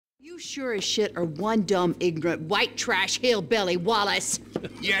You sure as shit are one dumb, ignorant, white trash hillbilly, Wallace.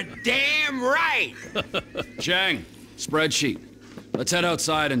 You're damn right! Chang, spreadsheet. Let's head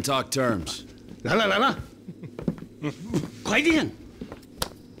outside and talk terms. 来了来了，快点！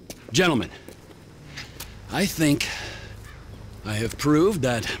 Gentlemen, I think I have proved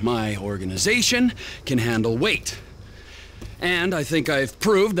that my organization can handle weight. And I think I've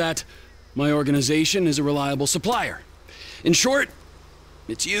proved that my organization is a reliable supplier. In short,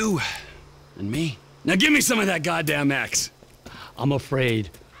 it's you and me. Now give me some of that goddamn X. I'm afraid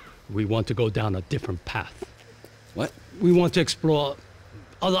we want to go down a different path. What? We want to explore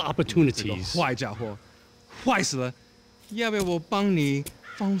other opportunities. 坏家伙，坏死了！要不要我帮你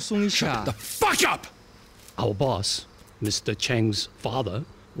放松一下 The fuck up! Our boss, Mr. Cheng's father,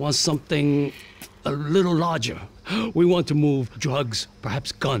 wants something a little larger. We want to move drugs,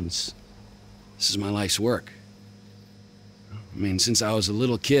 perhaps guns. This is my life's work. I mean, since I was a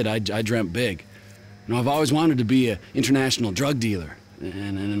little kid, I dreamt big. You know, I've always wanted to be an international drug dealer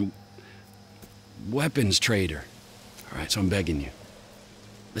and a weapons trader. All right, so I'm begging you.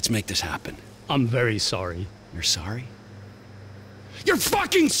 Let's make this happen. I'm very sorry. You're sorry? You're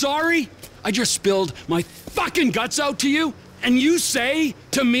fucking sorry? I just spilled my fucking guts out to you, and you say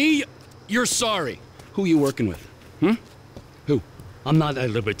to me, you're sorry. Who are you working with? Who? I'm not at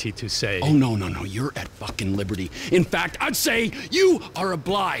liberty to say. Oh, no, you're at fucking liberty. In fact, I'd say you are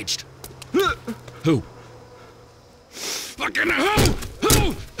obliged. Who? Fucking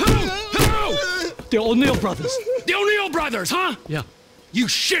who? The O'Neill brothers. The O'Neill brothers, huh? Yeah. You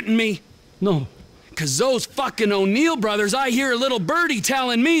shitting me? No. Cause those fucking O'Neill brothers, I hear a little birdie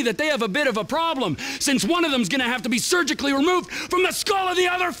telling me that they have a bit of a problem, since one of them's gonna have to be surgically removed from the skull of the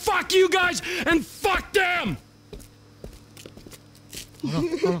other. Fuck you guys, and fuck them!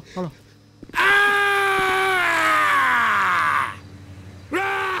 Hold on. Ah!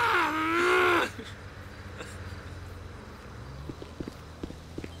 Ah!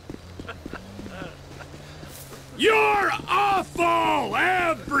 You're awful,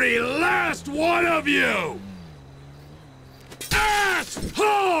 every last one of you!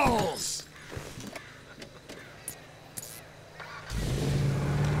 Assholes!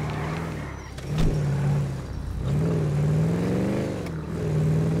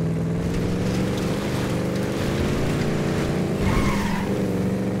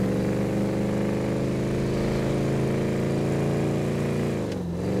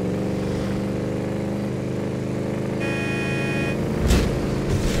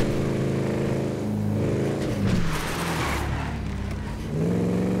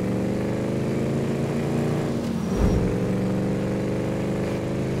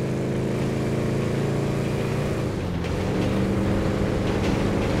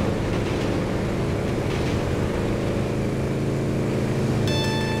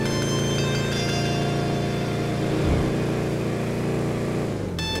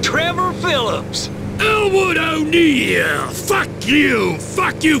 Trevor Phillips! Elwood O'Neill! Fuck you!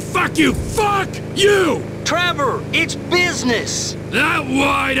 Fuck you! Fuck you! Fuck you! Trevor, it's business! That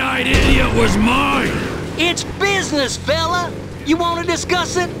wide-eyed idiot was mine! It's business, fella! You want to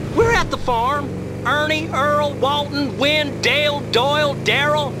discuss it? We're at the farm. Ernie, Earl, Walton, Wynn, Dale, Doyle,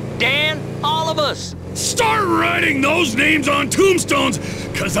 Darrell, Dan, all of us. Start writing those names on tombstones,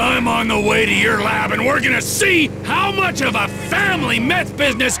 cause I'm on the way to your lab and we're gonna see how much of a family meth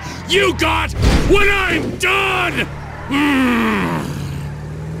business you got when I'm done!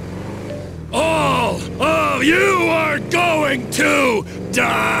 All of you are going to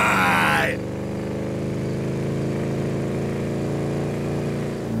die!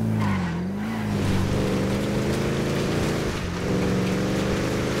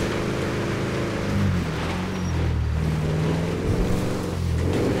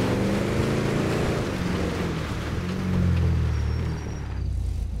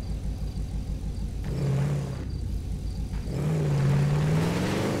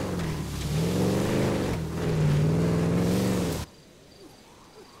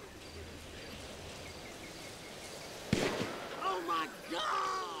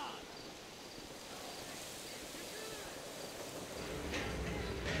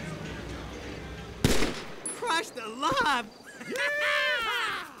 Alive!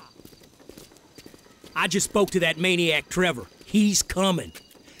 I just spoke to that maniac Trevor. He's coming.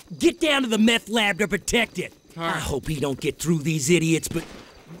 Get down to the meth lab to protect it. I hope he don't get through these idiots, but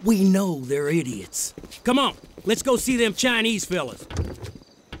we know they're idiots. Come on, let's go see them Chinese fellas.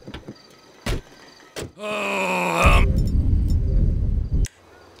 How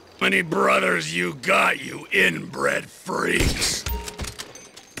many brothers you got, you inbred freaks?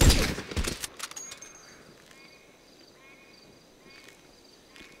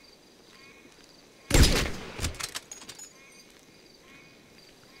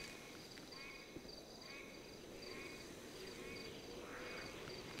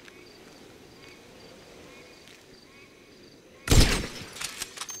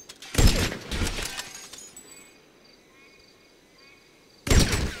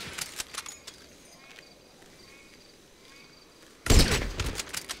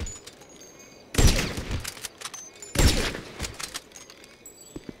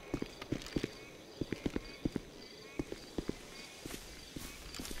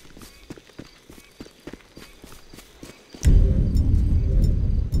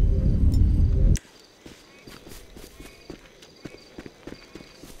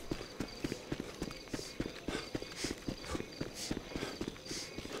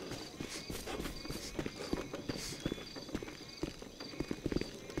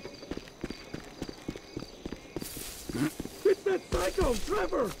 psycho,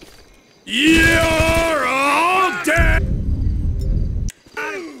 Trevor! You're all dead!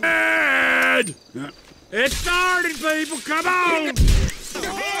 It started, people! Come on!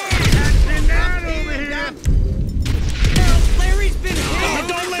 Larry's been hit!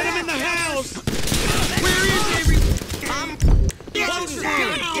 Don't let him in the house! Where is everyone?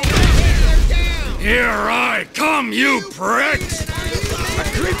 Here I come, you pricks! A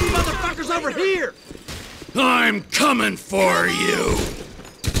creepy motherfucker's over here! I'm coming for you!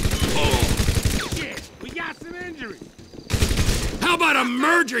 Shit, we got some injuries! How about a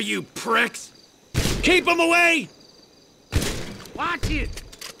merger, you pricks? Keep him away! Watch it!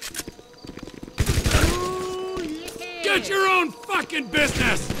 Get your own fucking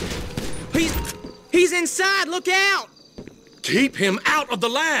business! He's inside, look out! Keep him out of the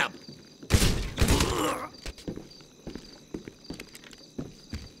lab!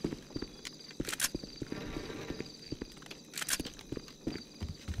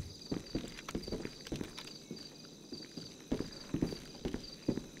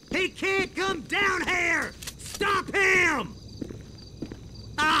 He can't come down here! Stop him!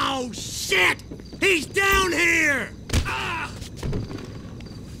 Oh, shit! He's down here!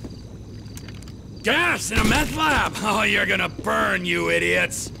 Gas in a meth lab! Oh, you're gonna burn, you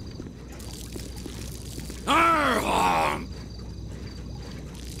idiots! Arr!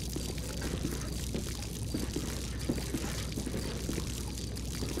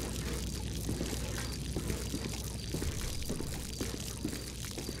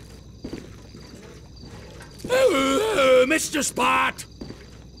 Mr. Spot!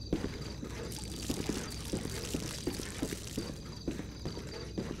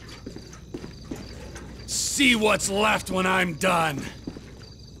 See what's left when I'm done.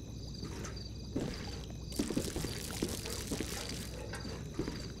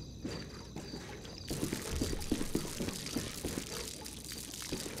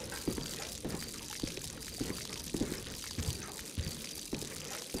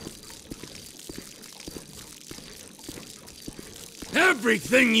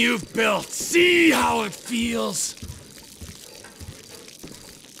 Everything you've built, see how it feels?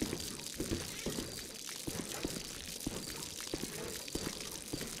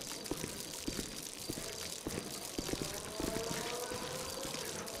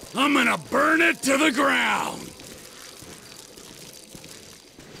 I'm gonna burn it to the ground!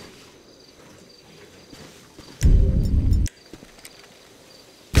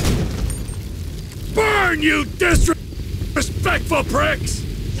 Burn, you disrespectful pricks!